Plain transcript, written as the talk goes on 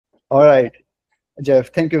All right,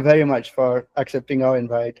 Jeff, thank you very much for accepting our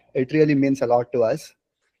invite. It really means a lot to us.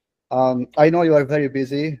 I know you are very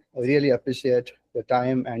busy. I really appreciate your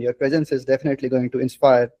time, and your presence is definitely going to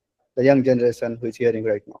inspire the young generation who is hearing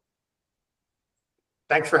right now.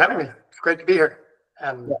 Thanks for having me. It's great to be here.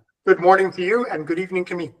 And good morning to you, and good evening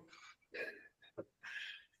to me.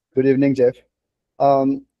 Good evening, Jeff. Now,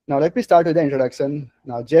 let me start with the introduction.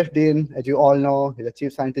 Now, Jeff Dean, as you all know, is the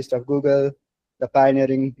chief scientist of Google, the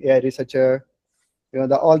pioneering AI researcher.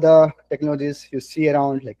 All the technologies you see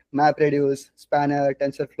around, like MapReduce, Spanner,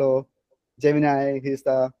 TensorFlow, Gemini. He's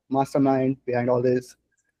the mastermind behind all this.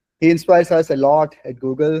 He inspires us a lot at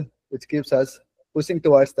Google, which keeps us pushing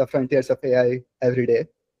towards the frontiers of AI every day.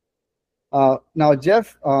 Now,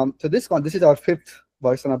 Jeff, so this is our fifth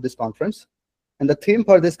version of this conference. And the theme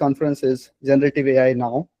for this conference is Generative AI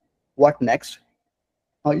Now, What Next?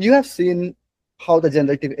 You have seen how the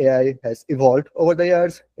generative AI has evolved over the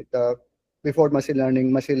years, before machine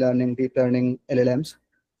learning, deep learning, LLMs.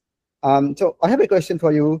 So I have a question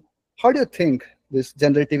for you. How do you think this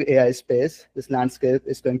generative AI space, this landscape,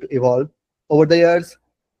 is going to evolve over the years?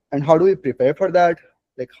 And how do we prepare for that?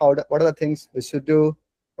 Like, what are the things we should do?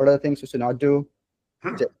 What are the things we should not do?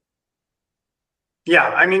 Yeah,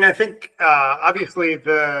 I mean, I think obviously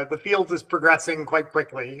the field is progressing quite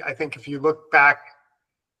quickly. I think if you look back,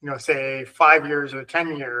 say 5 years or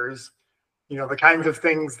 10 years, the kinds of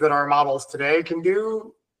things that our models today can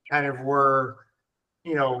do kind of were,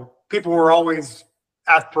 people were always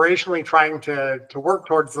aspirationally trying to work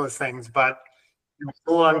towards those things, but it was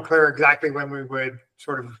a little unclear exactly when we would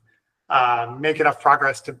sort of make enough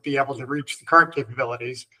progress to be able to reach the current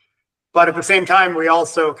capabilities. But at the same time, we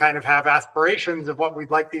also kind of have aspirations of what we'd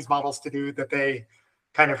like these models to do that they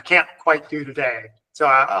kind of can't quite do today. So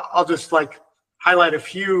I'll just highlight a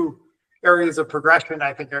few areas of progression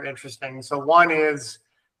I think are interesting. So one is,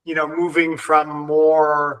 moving from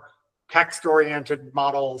more text-oriented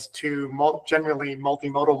models to generally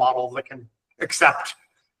multimodal models that can accept,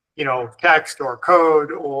 text or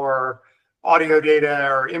code or audio data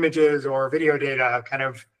or images or video data, kind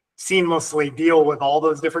of seamlessly deal with all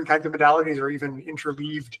those different kinds of modalities or even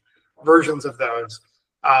interleaved versions of those.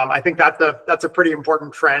 I think that's a pretty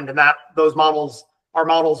important trend, and that our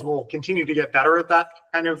models will continue to get better at that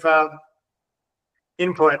kind of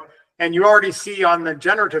input. And you already see on the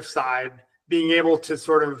generative side being able to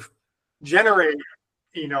sort of generate,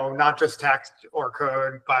 not just text or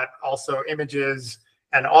code, but also images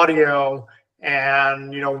and audio.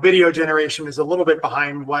 And video generation is a little bit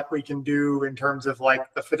behind what we can do in terms of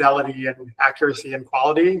the fidelity and accuracy and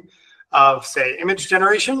quality of, say, image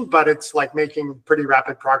generation, but it's making pretty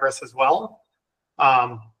rapid progress as well.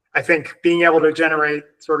 I think being able to generate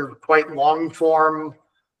sort of quite long form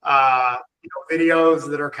videos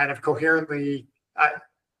that are kind of coherently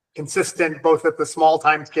consistent both at the small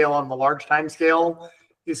time scale and the large time scale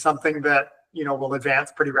is something that will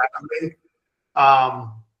advance pretty rapidly.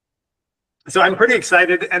 So I'm pretty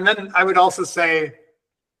excited. And then I would also say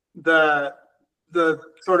the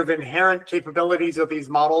sort of inherent capabilities of these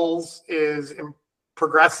models is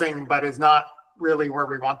progressing, but is not really where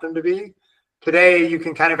we want them to be. Today, you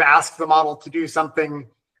can kind of ask the model to do something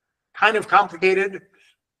kind of complicated,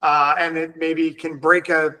 and it maybe can break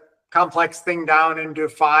a complex thing down into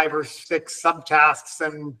 5 or 6 subtasks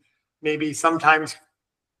and maybe sometimes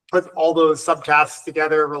put all those subtasks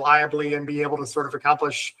together reliably and be able to sort of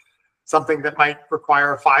accomplish something that might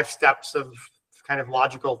require 5 steps of kind of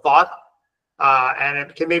logical thought. And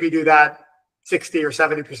it can maybe do that 60 or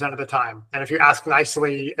 70% of the time. And if you ask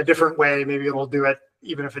nicely a different way, maybe it'll do it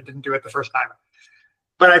even if it didn't do it the first time.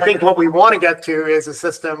 But I think what we want to get to is a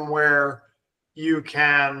system where you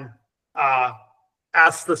can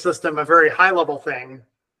ask the system a very high level thing,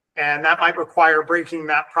 and that might require breaking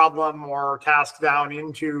that problem or task down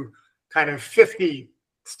into kind of 50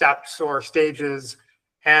 steps or stages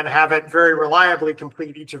and have it very reliably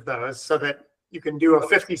complete each of those so that you can do a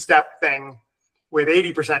 50-step thing with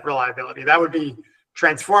 80% reliability. That would be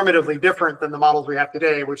transformatively different than the models we have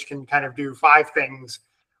today, which can kind of do 5 things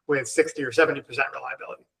with 60 or 70%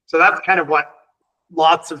 reliability. So that's kind of what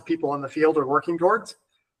lots of people in the field are working towards,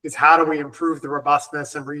 is how do we improve the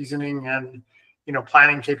robustness and reasoning and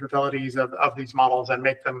planning capabilities of these models and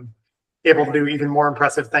make them able to do even more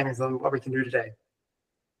impressive things than what we can do today.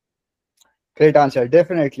 Great answer.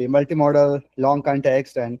 Definitely multimodal, long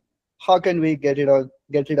context, and how can we get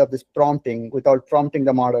rid of this prompting without prompting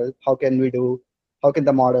the model? How can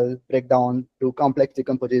the model break down, do complex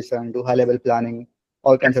decomposition, do high-level planning,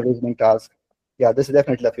 all kinds of reasoning tasks? Yeah, this is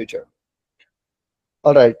definitely the future.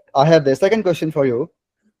 All right, I have the second question for you.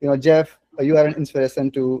 Jeff, you are an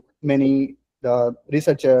inspiration to many the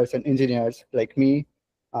researchers and engineers like me,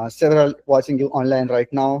 several watching you online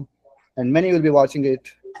right now, and many will be watching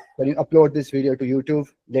it when you upload this video to YouTube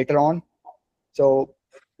later on. So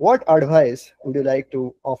what advice would you like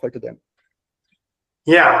to offer to them?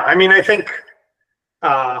 Yeah, I mean, I think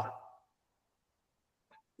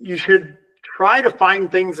you should try to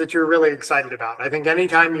find things that you're really excited about. I think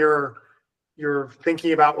anytime you're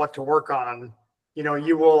thinking about what to work on,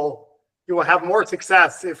 you will have more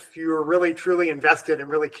success if you're really truly invested and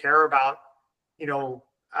really care about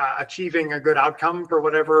achieving a good outcome for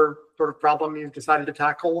whatever sort of problem you've decided to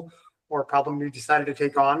tackle or problem you decided to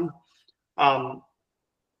take on.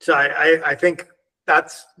 So I think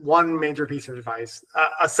that's one major piece of advice.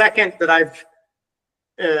 A second that I've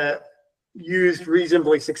used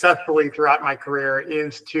reasonably successfully throughout my career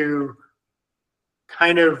is to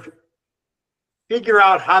kind of figure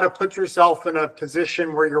out how to put yourself in a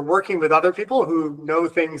position where you're working with other people who know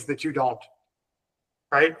things that you don't,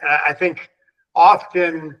 right? I think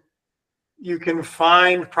often you can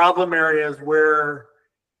find problem areas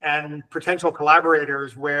and potential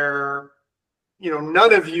collaborators where,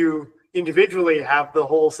 none of you individually have the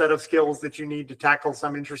whole set of skills that you need to tackle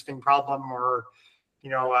some interesting problem or,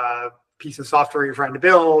 a piece of software you're trying to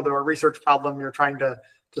build or a research problem you're trying to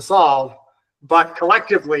solve. But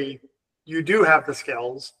collectively, you do have the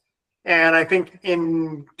skills. And I think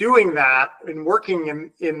in doing that, in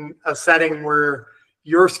working in a setting where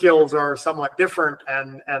your skills are somewhat different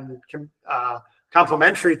and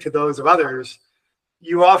complementary to those of others,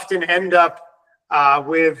 you often end up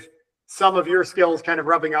with some of your skills kind of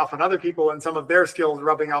rubbing off on other people and some of their skills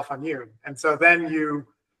rubbing off on you. And so then you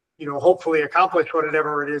hopefully accomplish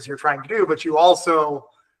whatever it is you're trying to do, but you also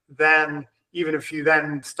then, even if you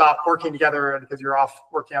then stop working together because you're off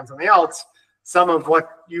working on something else, some of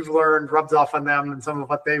what you've learned rubs off on them and some of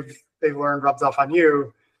what they've learned rubs off on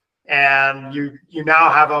you. And you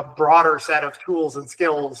now have a broader set of tools and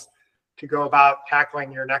skills to go about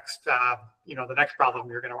tackling your next, the next problem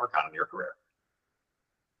you're going to work on in your career.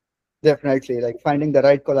 Definitely, like finding the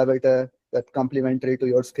right collaborator that's complementary to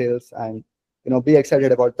your skills and be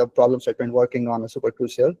excited about the problems that you're working on are super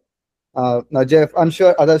crucial. Now, Jeff, I'm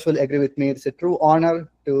sure others will agree with me. It's a true honor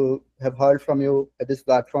to have heard from you at this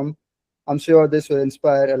platform. I'm sure this will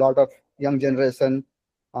inspire a lot of young generation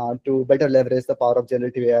to better leverage the power of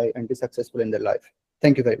generative AI and be successful in their life.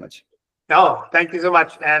 Thank you very much. No, thank you so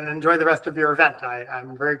much, and enjoy the rest of your event.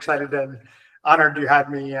 I'm very excited and honored you had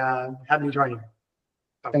me join you.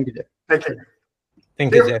 Thank you, Jeff. Thank you.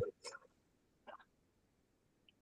 Thank you, Jeff.